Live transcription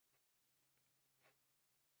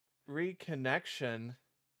reconnection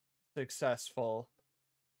successful.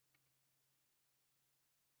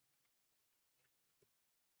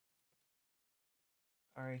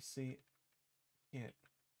 RIC can't.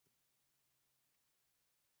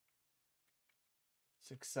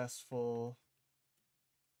 Successful.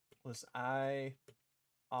 Was I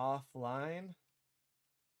offline?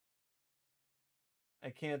 I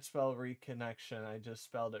can't spell reconnection. I just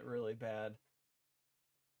spelled it really bad.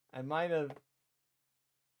 I might have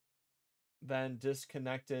been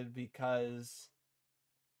disconnected because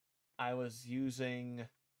I was using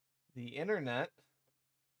the internet.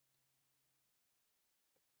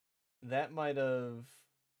 That might have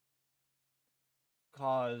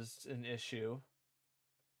caused an issue.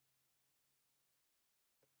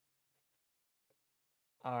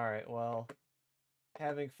 All right, well,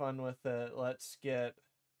 having fun with it. Let's get.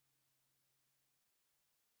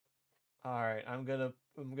 All right, I'm gonna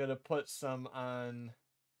put some on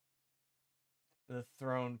the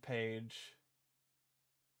throne page.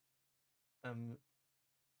 I'm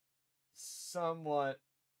somewhat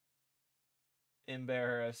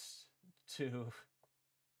embarrassed to.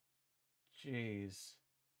 Jeez.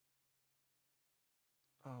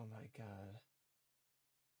 Oh my god.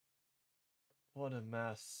 What a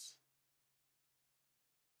mess.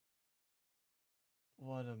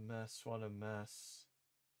 What a mess, what a mess.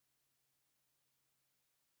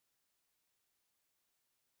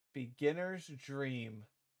 Beginner's dream.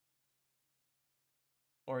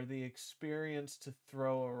 Or the experience to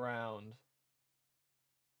throw around.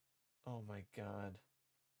 Oh my god.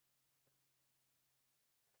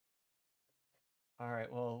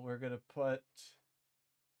 Alright, well, we're gonna put...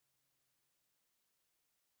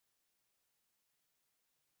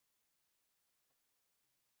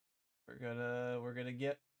 We're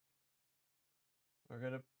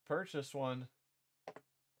gonna purchase one.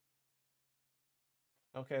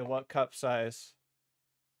 Okay, what cup size?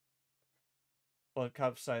 What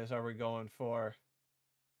cup size are we going for?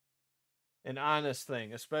 An honest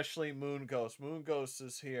thing, especially Moon Ghost. Moon Ghost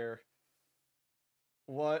is here.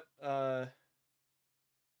 What,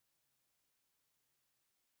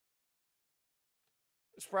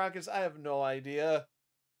 Sprockets, I have no idea.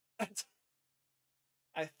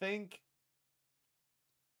 I think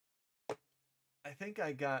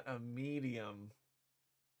I got a medium.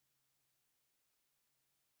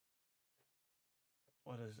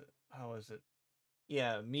 What is it? How is it?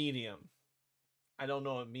 Yeah, medium. I don't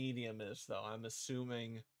know what medium is, though. I'm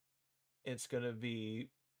assuming it's going to be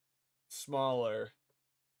smaller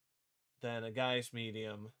than a guy's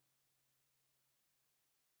medium.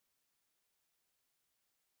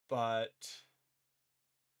 But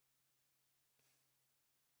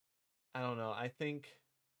I don't know. I think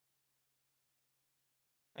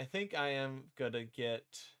I am going to get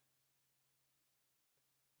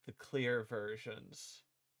the clear versions.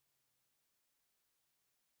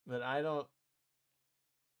 But I don't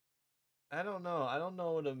know. I don't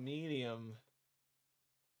know what a medium.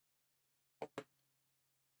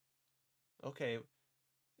 Okay,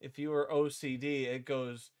 if you were OCD, it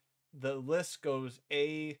goes, the list goes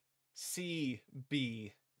A, C,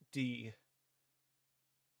 B, D.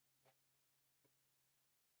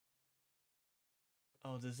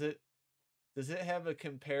 Oh, does it have a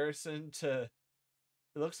comparison to,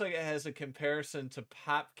 it looks like it has a comparison to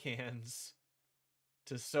pop cans,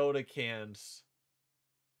 to soda cans.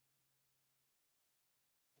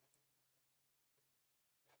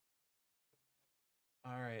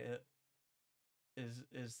 All right,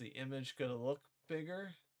 is the image gonna look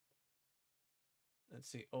bigger? Let's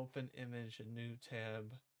see, open image, a new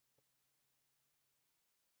tab.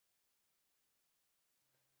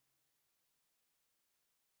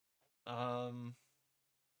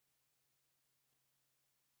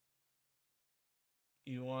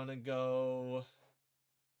 You want to go?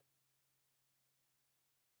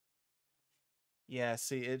 Yeah,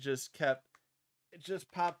 see, it just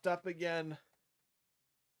popped up again.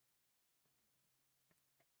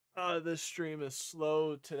 This stream is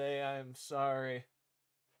slow today. I'm sorry.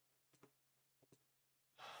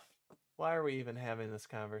 Why are we even having this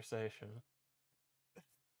conversation?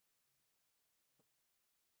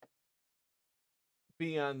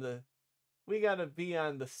 We gotta be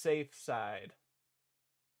on the safe side.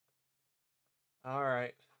 All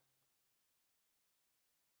right.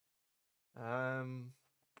 I'm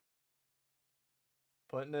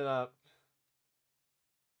putting it up.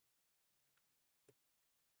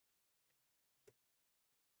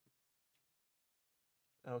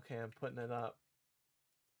 Okay, I'm putting it up.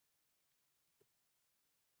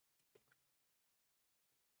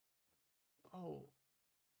 Oh,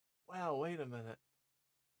 wow, wait a minute.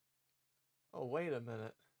 Oh, wait a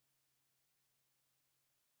minute.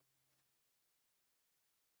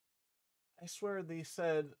 I swear they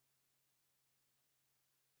said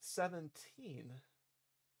 17.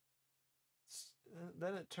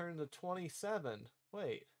 Then it turned to 27.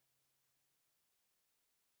 Wait.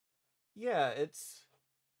 Yeah, it's...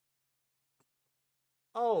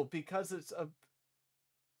 Oh, because it's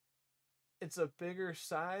a bigger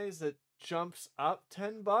size, it jumps up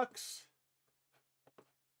 $10?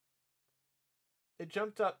 It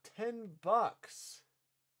jumped up $10.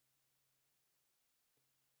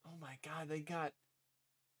 Oh my god, they got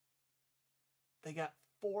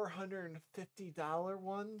 $450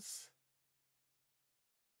 ones?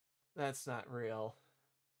 That's not real.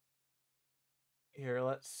 Here,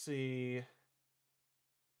 let's see.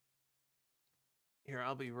 Here,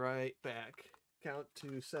 I'll be right back. Count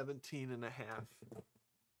to 17 and a half.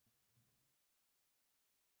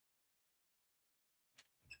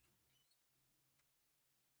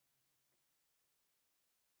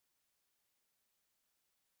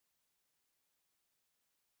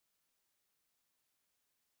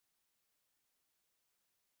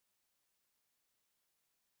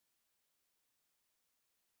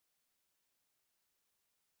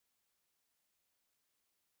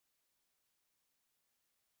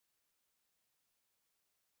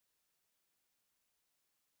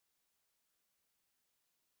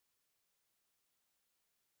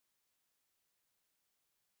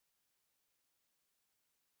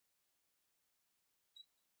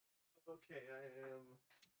 Okay,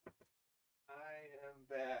 I am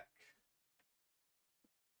back.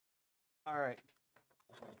 All right.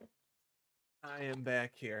 I am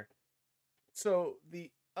back here. So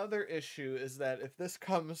the other issue is that if this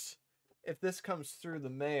comes through the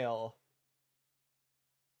mail,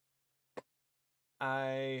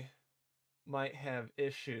 I might have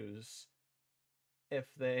issues if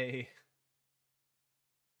they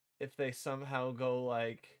somehow go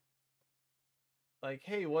like,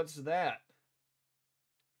 hey, what's that?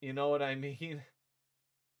 You know what I mean?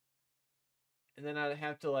 And then I'd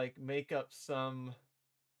have to like make up some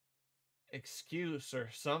excuse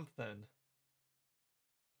or something.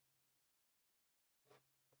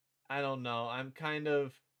 I don't know. I'm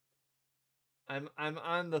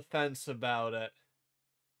on the fence about it.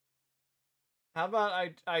 How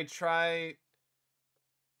about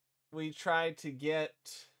we try to get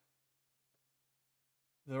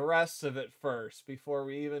the rest of it first before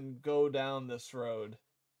we even go down this road.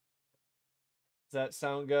 Does that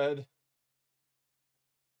sound good?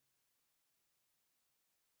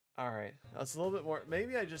 All right. That's a little bit more.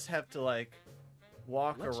 Maybe I just have to like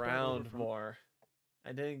walk around more.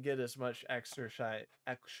 I didn't get as much exercise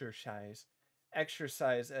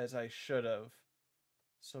as I should have.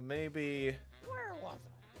 So maybe... Where was I?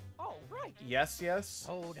 Oh, right. Yes, yes?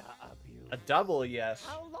 Hold up, you. A double yes.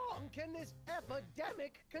 How long can this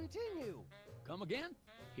epidemic continue? Come again?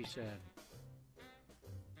 He said.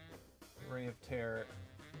 Reign of Terror.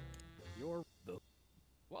 You're the...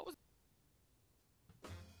 What was...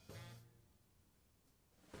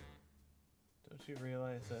 Don't you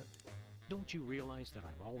realize that? Don't you realize that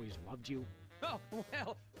I've always loved you? Oh,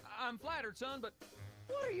 well, I'm flattered, son, but...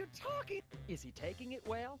 What are you talking? Is he taking it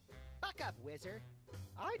well? Buck up, wizard.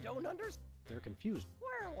 I don't understand. They're confused.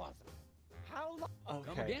 Where was I? How long?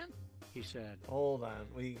 Okay. Come again? He said. Hold on.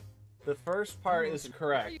 The first part is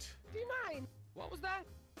correct. D9. What was that?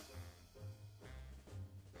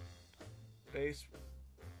 Base...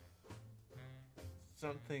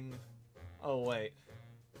 Something... Oh, wait.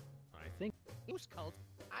 I think... Who's cult?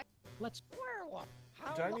 Let's... Where was?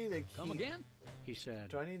 How Do I long? need to keep... Come again? He said.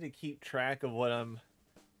 Do I need to keep track of what I'm...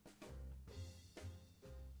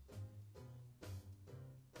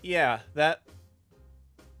 Yeah, that'll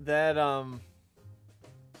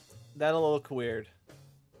look weird.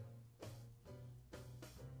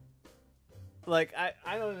 Like, I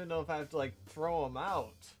don't even know if I have to, like, throw them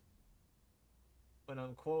out when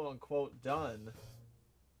I'm quote-unquote done.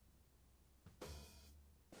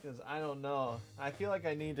 Because I don't know. I feel like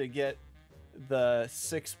I need to get the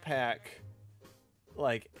six-pack,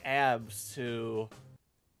 like, abs to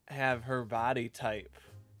have her body type.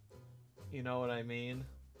 You know what I mean?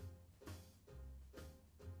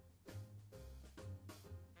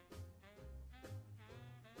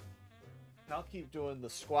 I'll keep doing the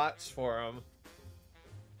squats for him.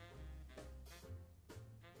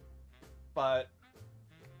 But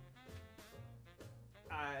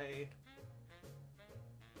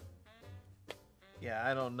yeah,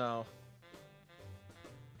 I don't know.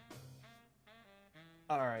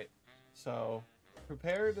 Alright, so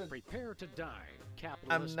prepare to die,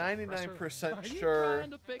 I'm capitalist. 99% Are you sure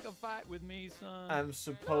trying to pick a fight with me, son? I'm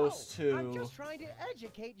supposed No, to... I'm just trying to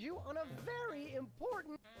educate you on a very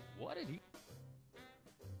important... What did he...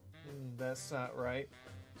 That's not right.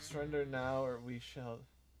 Surrender now or we shall...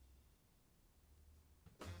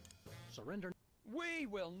 Surrender. We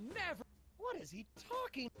will never. What is he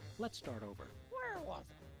talking? Let's start over. Where was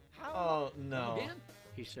it? How Oh, Come no. again?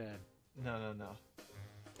 He said. No.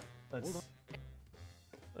 Hold on.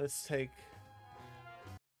 Let's take...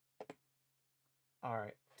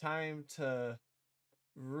 Alright, time to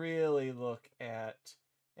really look at...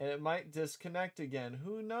 And it might disconnect again.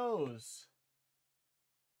 Who knows?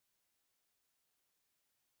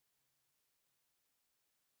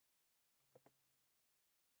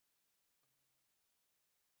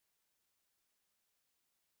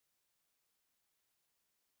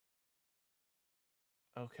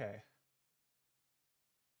 Okay.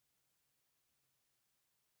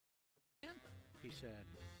 He said.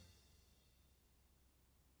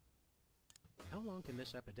 How long can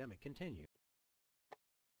this epidemic continue?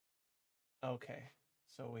 Okay.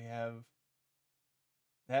 So we have...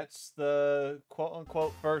 That's the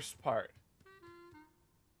quote-unquote first part.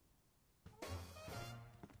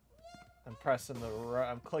 I'm pressing the right...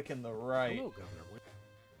 I'm clicking the right. Hello, Governor.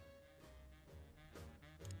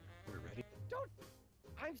 We're ready. Don't.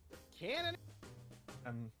 I'm cannon.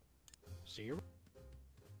 See you.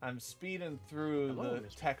 I'm speeding through Hello, the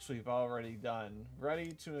Mr. text we've already done.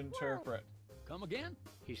 Ready to interpret. Come again?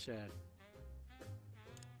 He said.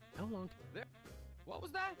 How long? There. What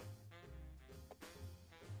was that?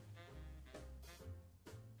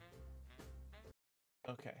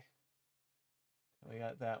 Okay. We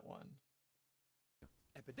got that one.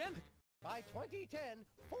 Epidemic. By 2010,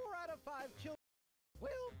 4 out of 5 children will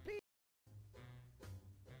be.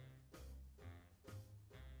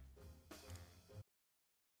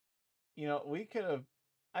 You know,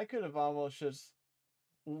 I could have almost just,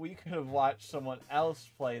 we could have watched someone else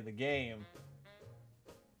play the game.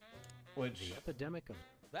 Which, The epidemic of.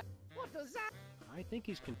 That. What does that? I think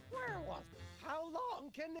he's Where was it? How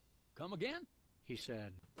long can it? Come again? He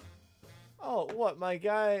said. oh, what, my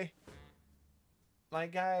guy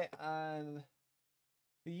on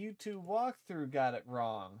the YouTube walkthrough got it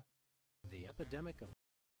wrong. The epidemic of.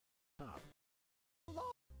 Top.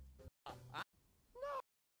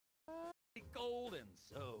 Gold and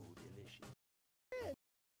so delicious.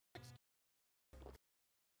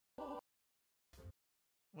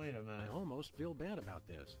 Wait a I minute. almost feel bad about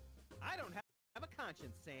this. I don't have a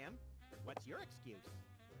conscience, Sam. What's your excuse?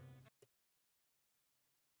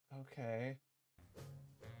 Okay.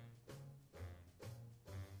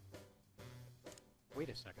 Wait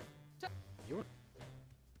a second. You're.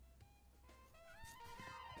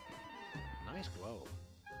 Nice glow.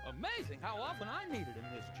 Amazing how often I need it in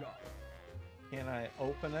this job. Can I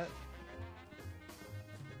open it?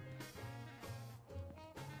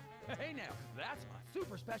 Hey now, that's my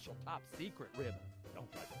super special top secret ribbon. Don't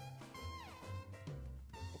touch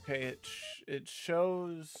it. Okay, it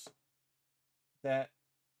shows that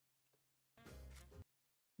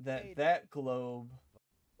that globe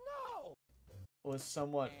No. was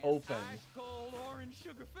somewhat And open. Ice cold orange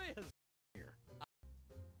sugar fizz. Here.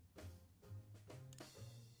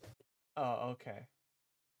 Oh, okay.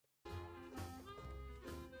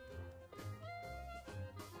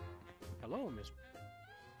 Hello, Miss.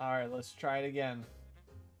 Alright, let's try it again.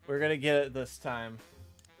 We're gonna get it this time.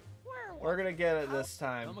 Where was We're gonna get it this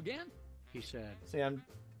time. Come again? He said. See, I'm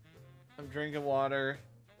drinking water,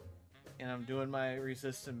 and I'm doing my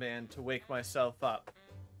resistant band to wake myself up.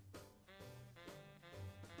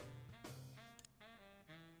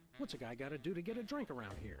 What's a guy got to do to get a drink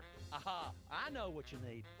around here? Aha, I know what you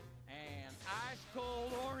need. An ice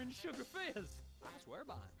cold orange sugar fizz. I swear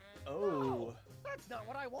by it. Oh, That's not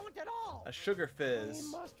what I want at all. a sugar I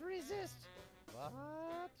fizz. must resist. But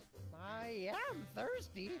I am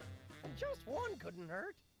thirsty. And just one couldn't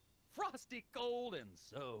hurt. Frosty cold and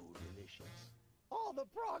so delicious. All the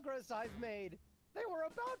progress I've made. They were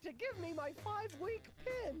about to give me my 5-week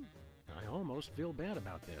pin. I almost feel bad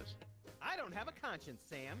about this. I don't have a conscience,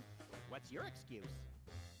 Sam. What's your excuse?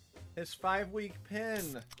 His 5-week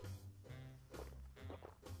pin.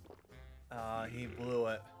 Ah, he blew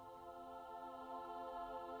it.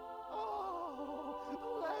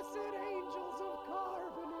 Oh, blessed angels of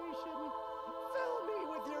carbonation, fill me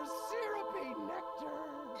with your syrupy nectar.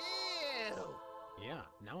 Ew! Yeah,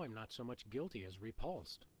 now I'm not so much guilty as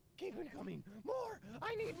repulsed. Keep it coming. More!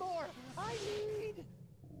 I need more! I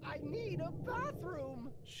need a bathroom!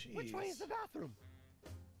 Jeez. Which way is the bathroom?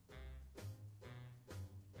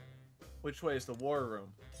 Which way is the war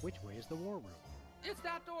room? Which way is the war room? It's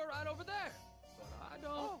that door right over there. But I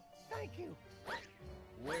don't. Oh, thank you.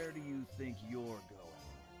 Where do you think you're going?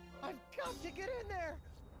 I've got to get in there!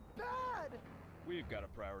 Bad! We've got a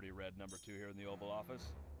priority red number 2 here in the Oval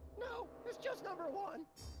Office. No, it's just number one.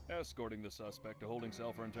 Escorting the suspect to holding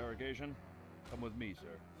cell for interrogation. Come with me,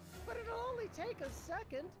 sir. But it'll only take a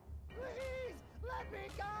second. Please, let me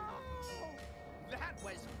go! That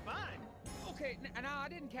was fun. Okay, now I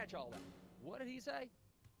didn't catch all that. What did he say?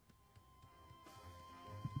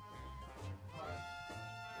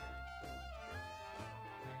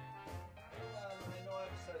 I know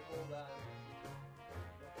I've said hold on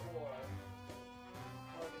before.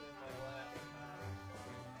 Plug it in my laptop.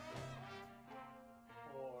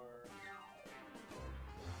 Or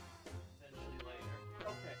potentially later.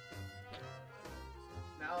 Okay.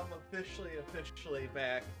 Now I'm officially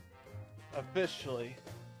back. Officially.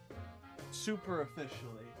 Super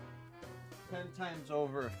officially. 10 times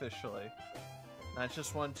over officially. Not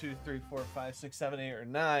just 1, 2, 3, 4, 5, 6, 7, 8, or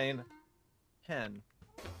 9. 10.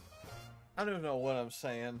 I don't even know what I'm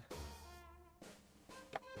saying.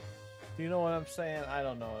 Do you know what I'm saying? I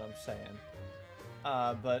don't know what I'm saying.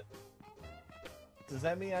 But does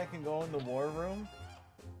that mean I can go in the war room?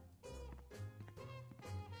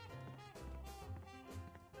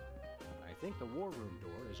 I think the war room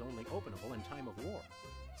door is only openable in time of war.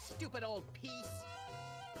 Stupid old piece.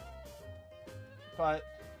 But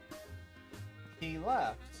he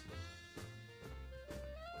left.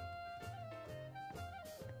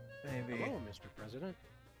 Maybe. Hello, Mr. President.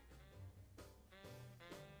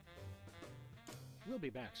 We'll be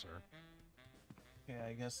back, sir. Okay,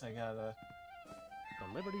 I guess I gotta.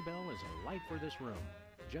 The Liberty Bell is a light for this room,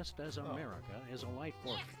 just as America is a light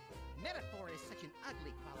for... Metaphor is such an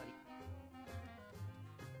ugly quality.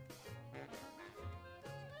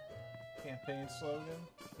 Campaign slogan?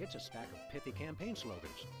 It's a stack of pithy campaign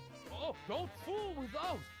slogans. Oh, don't fool with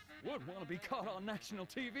those. Wouldn't want to be caught on national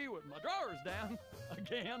TV with my drawers down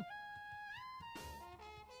again.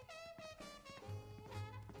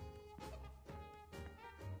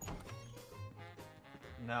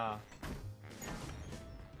 Nah.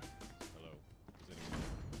 Hello. Is anyone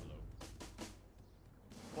there? Hello.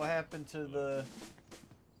 What happened to the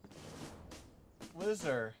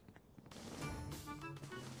Lizard? Is anyone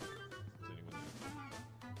there?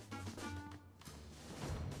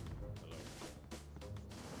 Hello.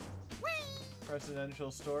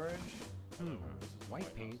 Presidential storage?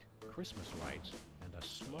 White paint, Christmas lights, and a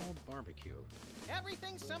small barbecue.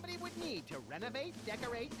 Everything somebody would need to renovate,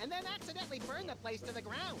 decorate, and then accidentally burn the place to the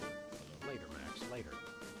ground. Later, Max, later.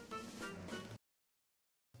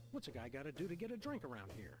 What's a guy got to do to get a drink around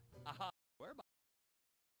here? Where by?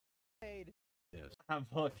 Yes. I'm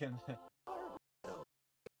looking.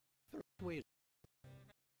 Wait,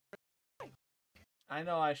 I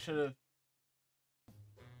know I should have.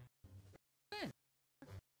 I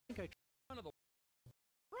think I... One of the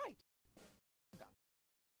Right.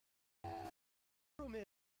 Room is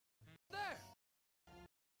there.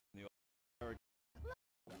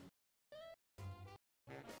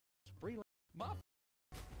 Freelance. My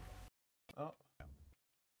Oh,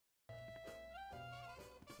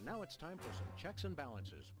 Now it's time for some checks and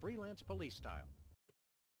balances, freelance police style.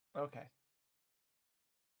 okay.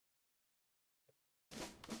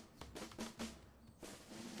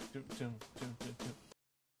 Doom, doom, doom, doom, doom.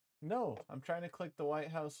 No, I'm trying to click the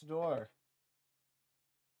White House door.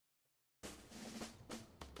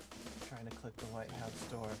 Trying to click the White House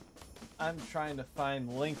door. I'm trying to find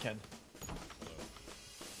Lincoln.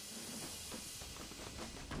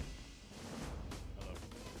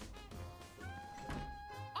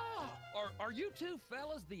 Are you two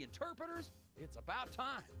fellas the interpreters? It's about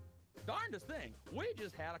time. Darndest thing, we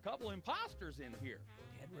just had a couple imposters in here.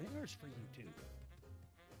 Dead ringers for you two.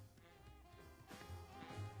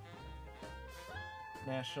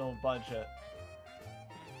 National budget.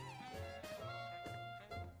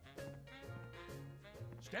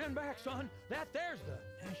 Stand back, son. There's the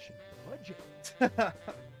national budget.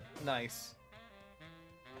 Nice.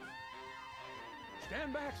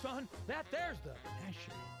 Stand back, son. There's the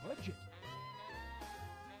national budget.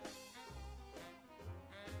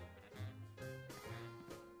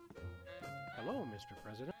 Hello, Mr.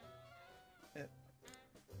 President.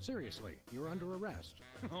 Seriously, you're under arrest.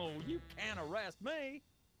 Oh, you can't arrest me.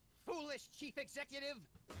 foolish chief executive.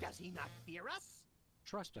 Does he not fear us?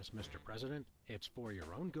 Trust us, Mr. President. It's for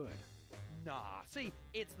your own good. Nah, see,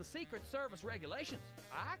 it's the Secret Service regulations.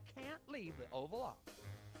 I can't leave the Oval Office.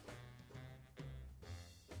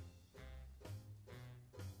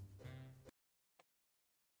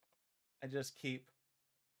 I just keep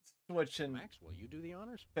switching Max, will you do the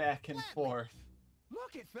honors? back and forth.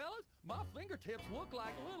 Look it, fellas. My fingertips look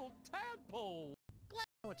like little tadpoles.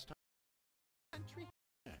 Now it's time. Country.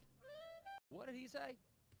 What did he say?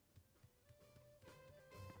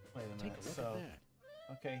 Wait a Take minute. a look So, at that.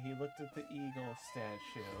 Okay, he looked at the eagle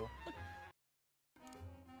statue.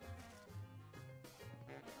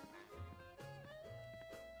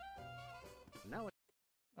 Now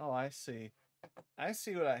Oh, I see. I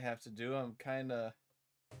see what I have to do. I'm kind of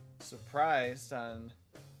surprised on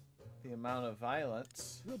the amount of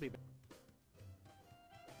violence. we'll be back.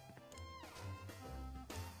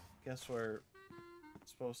 Guess we're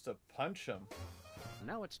supposed to punch him.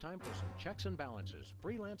 Now it's time for some checks and balances,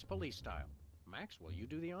 freelance police style. Max, will you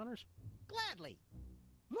do the honors? Gladly.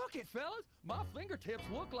 Look it, fellas! My fingertips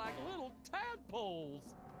look like little tadpoles!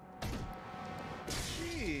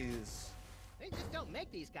 Jeez. They just don't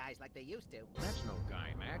make these guys like they used to. That's no guy,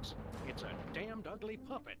 Max. It's a damned ugly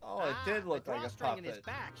puppet. Oh, it did look the like a drawstring in his puppet.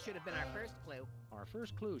 back should have been our first clue. Our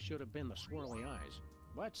first clue should have been the swirly eyes.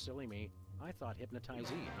 But, silly me, I thought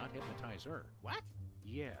hypnotizee, not hypnotizer. What?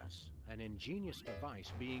 Yes, an ingenious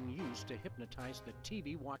device being used to hypnotize the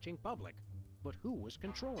TV-watching public. But who was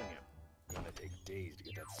controlling him? Gonna take days to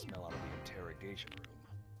get that smell out of the interrogation room.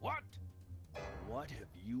 What? What have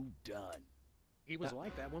you done? He was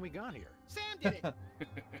like that when we got here. Sam did it!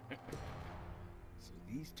 So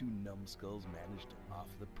these two numbskulls managed to off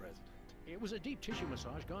the president. It was a deep tissue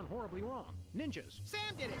massage gone horribly wrong. Ninjas.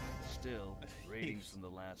 Sam did it! Still, ratings from the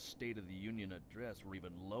last State of the Union address were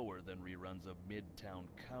even lower than reruns of Midtown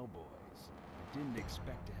Cowboys. I didn't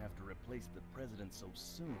expect to have to replace the president so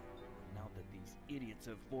soon. Now that these idiots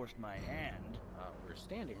have forced my hand, We're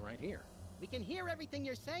standing right here. We can hear everything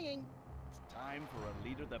you're saying. it's time for a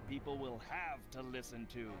leader the people will have to listen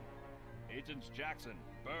to. Agents Jackson,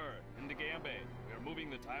 Burr, and DeGambe, we are moving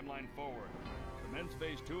the timeline forward. Commence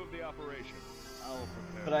phase 2 of the operation. I'll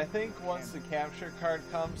prepare. But I think once the capture card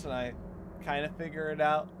comes and I kind of figure it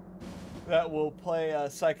out, that we'll play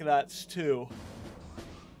Psychonauts 2.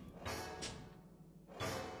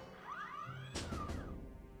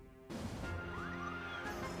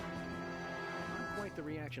 Not quite the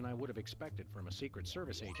reaction I would have expected from a Secret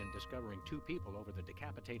Service agent discovering two people over the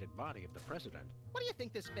decapitated body of the president. What do you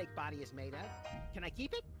think this fake body is made of? Can I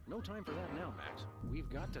keep it? No time for that now, Max. We've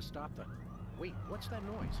got to stop the... Wait, what's that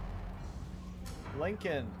noise?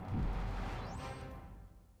 Lincoln.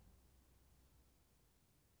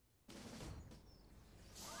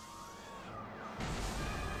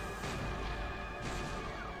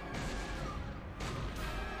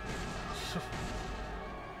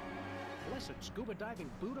 Blessed scuba diving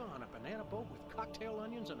Buddha on a banana boat with cocktail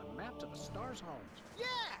onions and a map to the stars' homes. Yeah!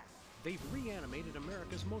 They've reanimated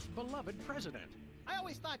America's most beloved president. I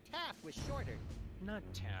always thought Taft was shorter. Not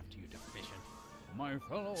Taft, you deficient. My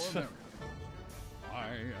fellow Americans, I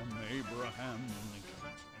am Abraham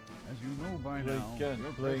Lincoln. As you know by now, Lincoln,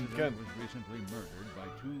 your president Lincoln. was recently murdered by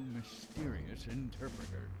two mysterious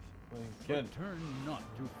interpreters. Lincoln. But turn not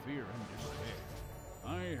to fear and despair.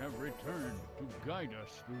 I have returned to guide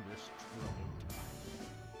us through this troubled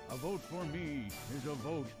time. A vote for me is a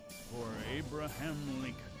vote for Abraham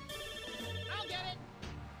Lincoln. I'll get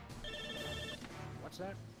it! What's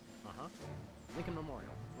that? Uh-huh. Lincoln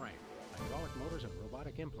Memorial. Right. Hydraulic motors and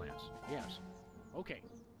robotic implants. Yes. Okay.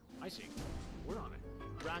 I see. We're on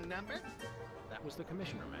it. Wrong number? That was the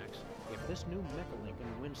commissioner, Max. If this new Mecha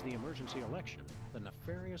Lincoln wins the emergency election, the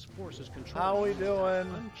nefarious forces control How we doing?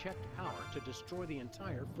 unchecked power to destroy the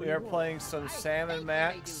entire free We are world. playing some I Sam hate and when they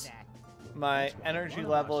Max. do that. My energy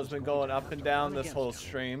level has been going up and down this whole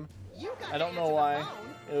stream. You got I don't to know answer the why.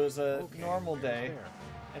 phone. It was a Okay, normal day. fair.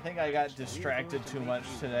 I think I got Next, we're distracted going to too make much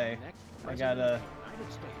you today. the next I president gotta of the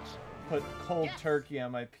United States. put cold Yes. turkey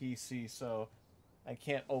on my PC, so I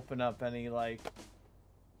can't open up any, like,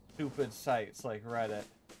 stupid sites like Reddit.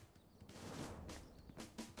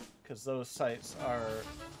 Because those sites are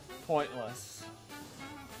pointless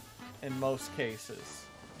in most cases.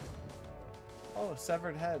 Oh,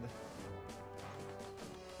 severed head.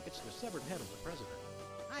 It's the severed head of the president.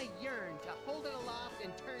 I yearn to hold it aloft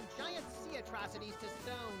and turn giant sea atrocities to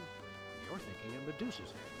stone. You're thinking of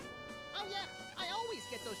Medusa's head. Oh yeah, I always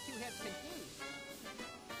get those two heads confused.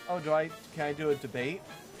 Oh, can I do a debate?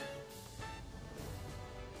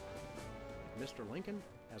 Mr. Lincoln,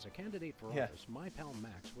 as a candidate for Yeah. office, my pal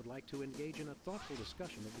Max would like to engage in a thoughtful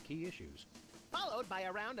discussion of the key issues. Followed by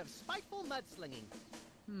a round of spiteful mudslinging.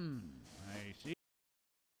 I see.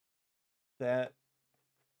 That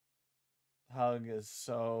hug is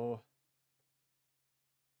so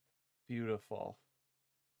beautiful.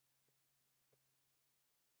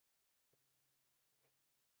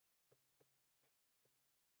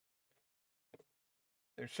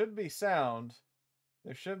 There should be sound.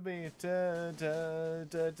 There should be da da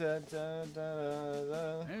da da da da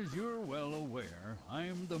da. As you're well aware,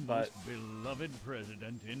 I'm the But- most beloved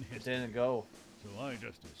president in It history. didn't go. so I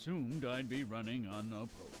just assumed I'd be running unopposed.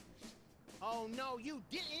 Oh, no, you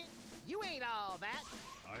didn't. You ain't all that.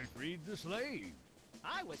 I freed the slave.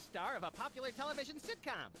 I was star of a popular television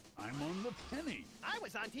sitcom. I'm on the penny. I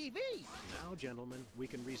was on TV. Now, gentlemen, we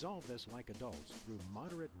can resolve this like adults through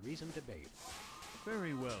moderate reasoned debate.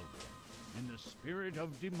 Very well, then. In the spirit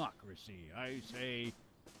of democracy, I say,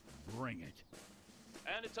 bring it.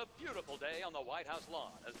 And it's a beautiful day on the White House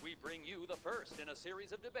lawn as we bring you the first in a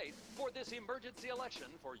series of debates for this emergency election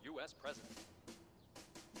for U.S. President.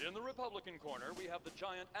 In the Republican corner, we have the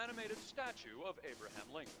giant animated statue of Abraham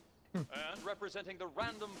Lincoln. And representing the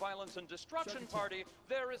Random Violence and Destruction Party,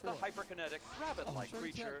 there is the hyperkinetic, rabbit-like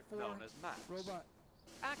creature known as Max.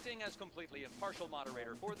 Acting as completely impartial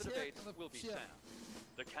moderator for the debates will be Sam.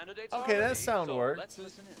 The candidates Okay, are that ready, sound so worked. let's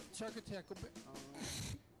listen in. Shark Attack, go back.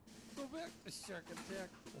 Go back to Shark Attack.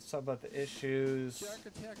 Let's talk about the issues. Shark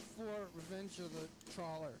Attack 4, Revenge of the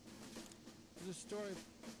Trawler. The story.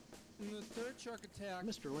 In the third Shark Attack,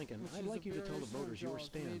 Mr. Lincoln, which I'd is like a you to tell the very voters your small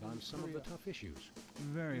stand jaws on made in some of the Korea. tough issues.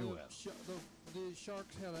 Very the, well. The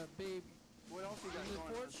sharks had a baby. What else you got In the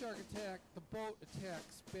going fourth on? Shark Attack, the boat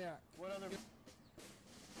attacks back. What other...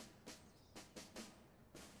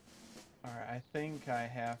 Alright, I think I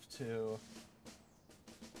have to...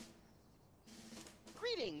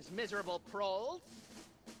 Greetings, miserable proles.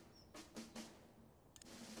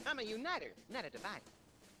 I'm a uniter, not a divider.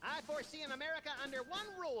 I foresee an America under one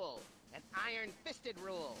rule, an iron-fisted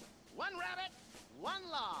rule. One rabbit, one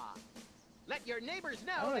law. Let your neighbors I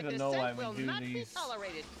know don't that even know why dissent we will do not be these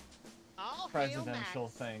tolerated. All hail presidential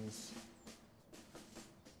Max. things.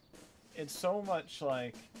 It's so much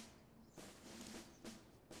like...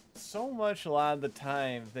 So much a lot of the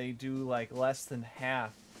time they do like less than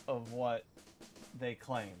half of what they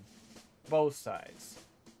claim. Both sides.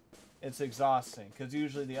 It's exhausting because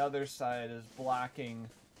usually the other side is blocking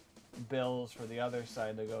bills for the other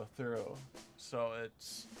side to go through. So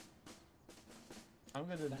it's... I'm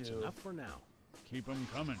gonna That's do... enough for now. Keep 'em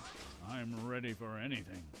coming. I'm ready for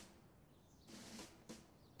anything.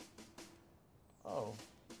 Oh.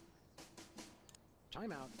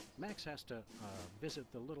 Time out. Max has to visit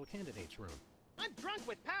the little candidate's room. I'm drunk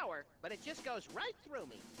with power, but it just goes right through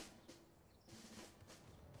me.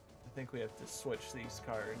 I think we have to switch these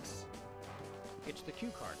cards. It's the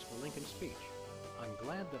cue cards for Lincoln's speech. I'm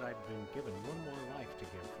glad that I've been given one more life to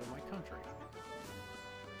give for my country.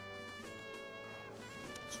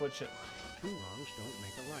 Switch it. Two wrongs don't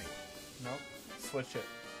make a right. Nope. Switch it.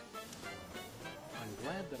 I'm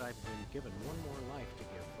glad that I've been given one more life to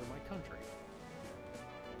give for my country.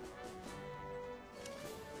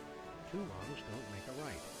 Two wrongs don't make a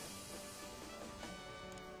right.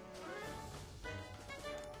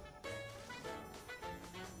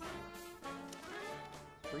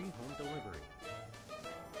 Free home delivery.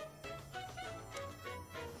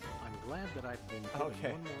 I'm glad that I've been given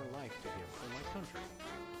Okay. one more life to give for my country.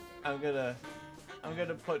 I'm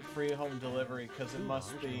gonna put free home delivery because it Two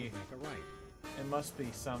must wrongs be don't make a right. it must be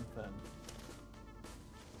something.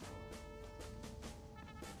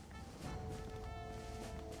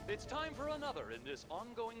 It's time for another in this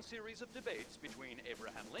ongoing series of debates between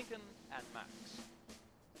Abraham Lincoln and Max.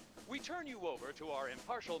 We turn you over to our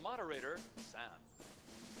impartial moderator, Sam.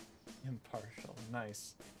 Impartial.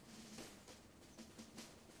 Nice.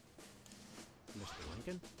 Mr.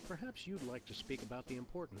 Lincoln, perhaps you'd like to speak about the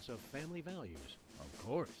importance of family values. Of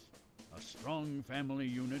course. A strong family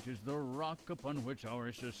unit is the rock upon which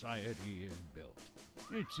our society is built.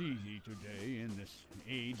 It's easy today, in this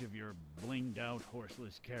age of your blinged-out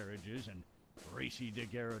horseless carriages and racy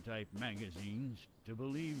daguerreotype magazines, to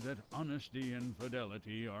believe that honesty and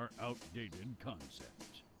fidelity are outdated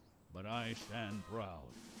concepts. But I stand proud.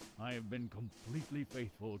 I have been completely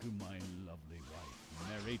faithful to my lovely wife,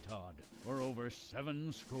 Mary Todd, for over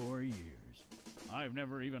 70 years. I've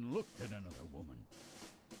never even looked at another woman.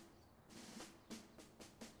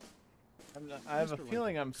 I have a Mr.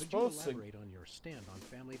 feeling Lincoln, I'm could supposed you to elaborate on your stand on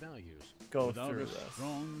family values? go Without through a this.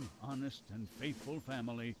 strong, honest, and faithful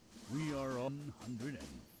family, we are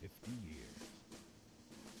 150 years.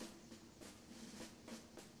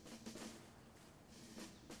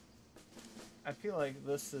 I feel like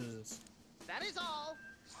this is... That is all.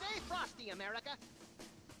 Stay frosty, America.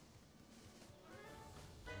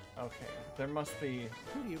 Okay, there must be...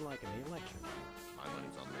 Who do you like in the election? My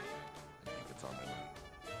money's on Lincoln. I think it's on my money.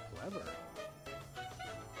 Clever.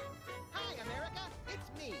 Hi, America.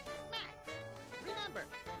 It's me, Max. Remember,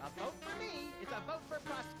 a vote for me is a vote for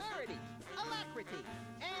prosperity, alacrity,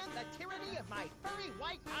 and the tyranny of my furry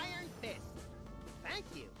white iron fist. Thank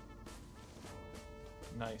you.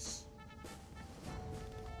 Nice.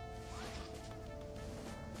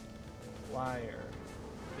 flyer.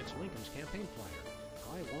 It's Lincoln's campaign flyer.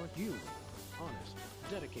 I want you. Honest,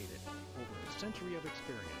 dedicated, over a century of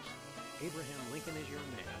experience. Abraham Lincoln is your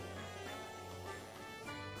man.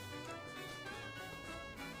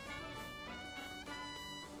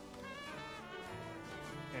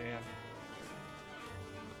 Yeah.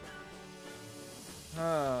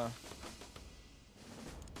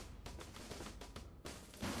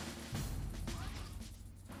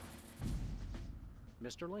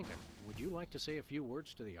 Mr. Lincoln, would you like to say a few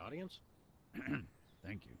words to the audience?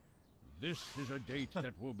 Thank you. This is a date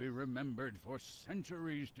that will be remembered for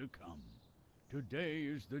centuries to come. Today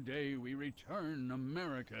is the day we return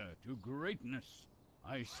America to greatness.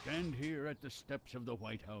 I stand here at the steps of the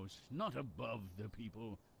White House, not above the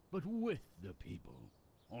people, but with the people.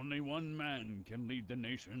 Only one man can lead the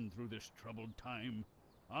nation through this troubled time.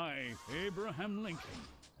 I, Abraham Lincoln,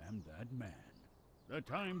 am that man. The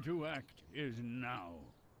time to act is now.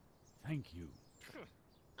 Thank you.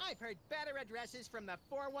 I've heard better addresses from the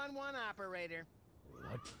 411 operator.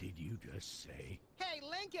 What did you just say? Hey,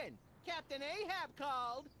 Lincoln! Captain Ahab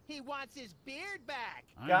called. He wants his beard back.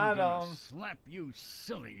 Got I'm gonna him. slap you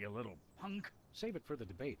silly, you little punk. Save it for the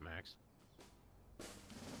debate, Max.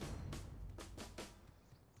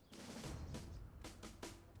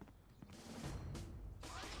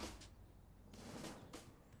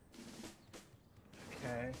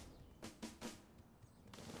 Okay.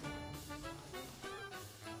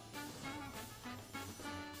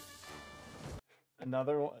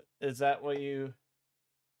 Another one. Is that what you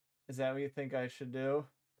think I should do?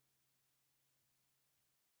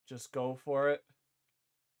 Just go for it?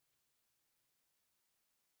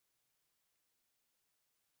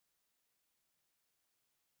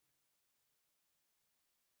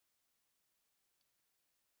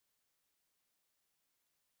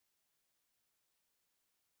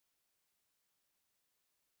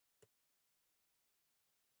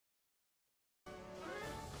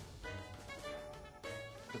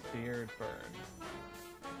 The beard burn.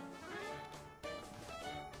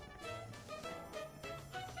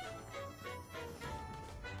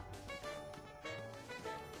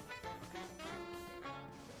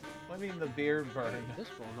 What do you mean the beard burn? This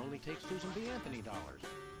phone only takes Susan B. Anthony dollars.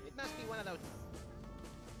 It must be one of those.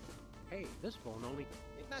 Hey, this phone only...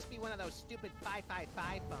 It must be one of those stupid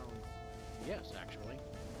 555 phones. Yes, actually.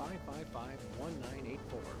 555-1984.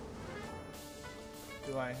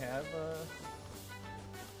 Do I have a...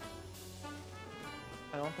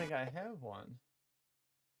 I don't think I have one.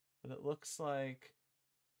 But it looks like...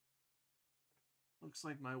 Looks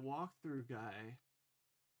like my walkthrough guy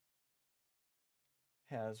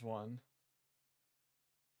has one.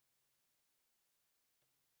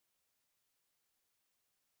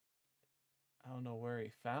 I don't know where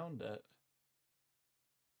he found it.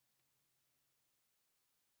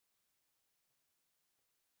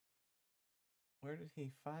 Where did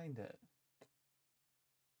he find it?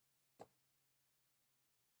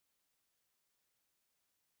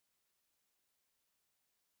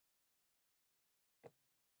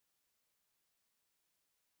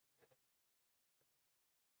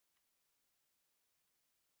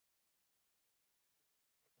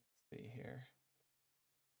 Let's see here.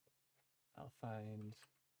 I'll find...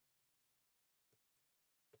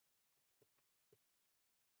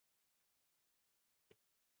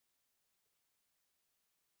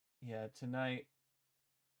 Yeah, tonight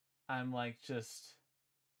I'm like just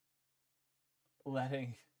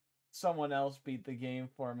letting someone else beat the game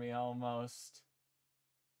for me almost.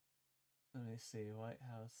 Let me see. White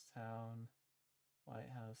House Town.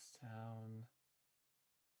 White House Town.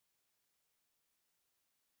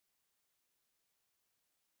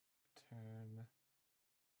 Turn.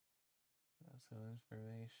 Medical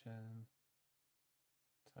information.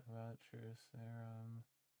 Talk about true serum.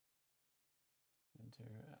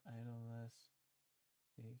 Enter idle list.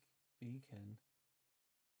 Beacon.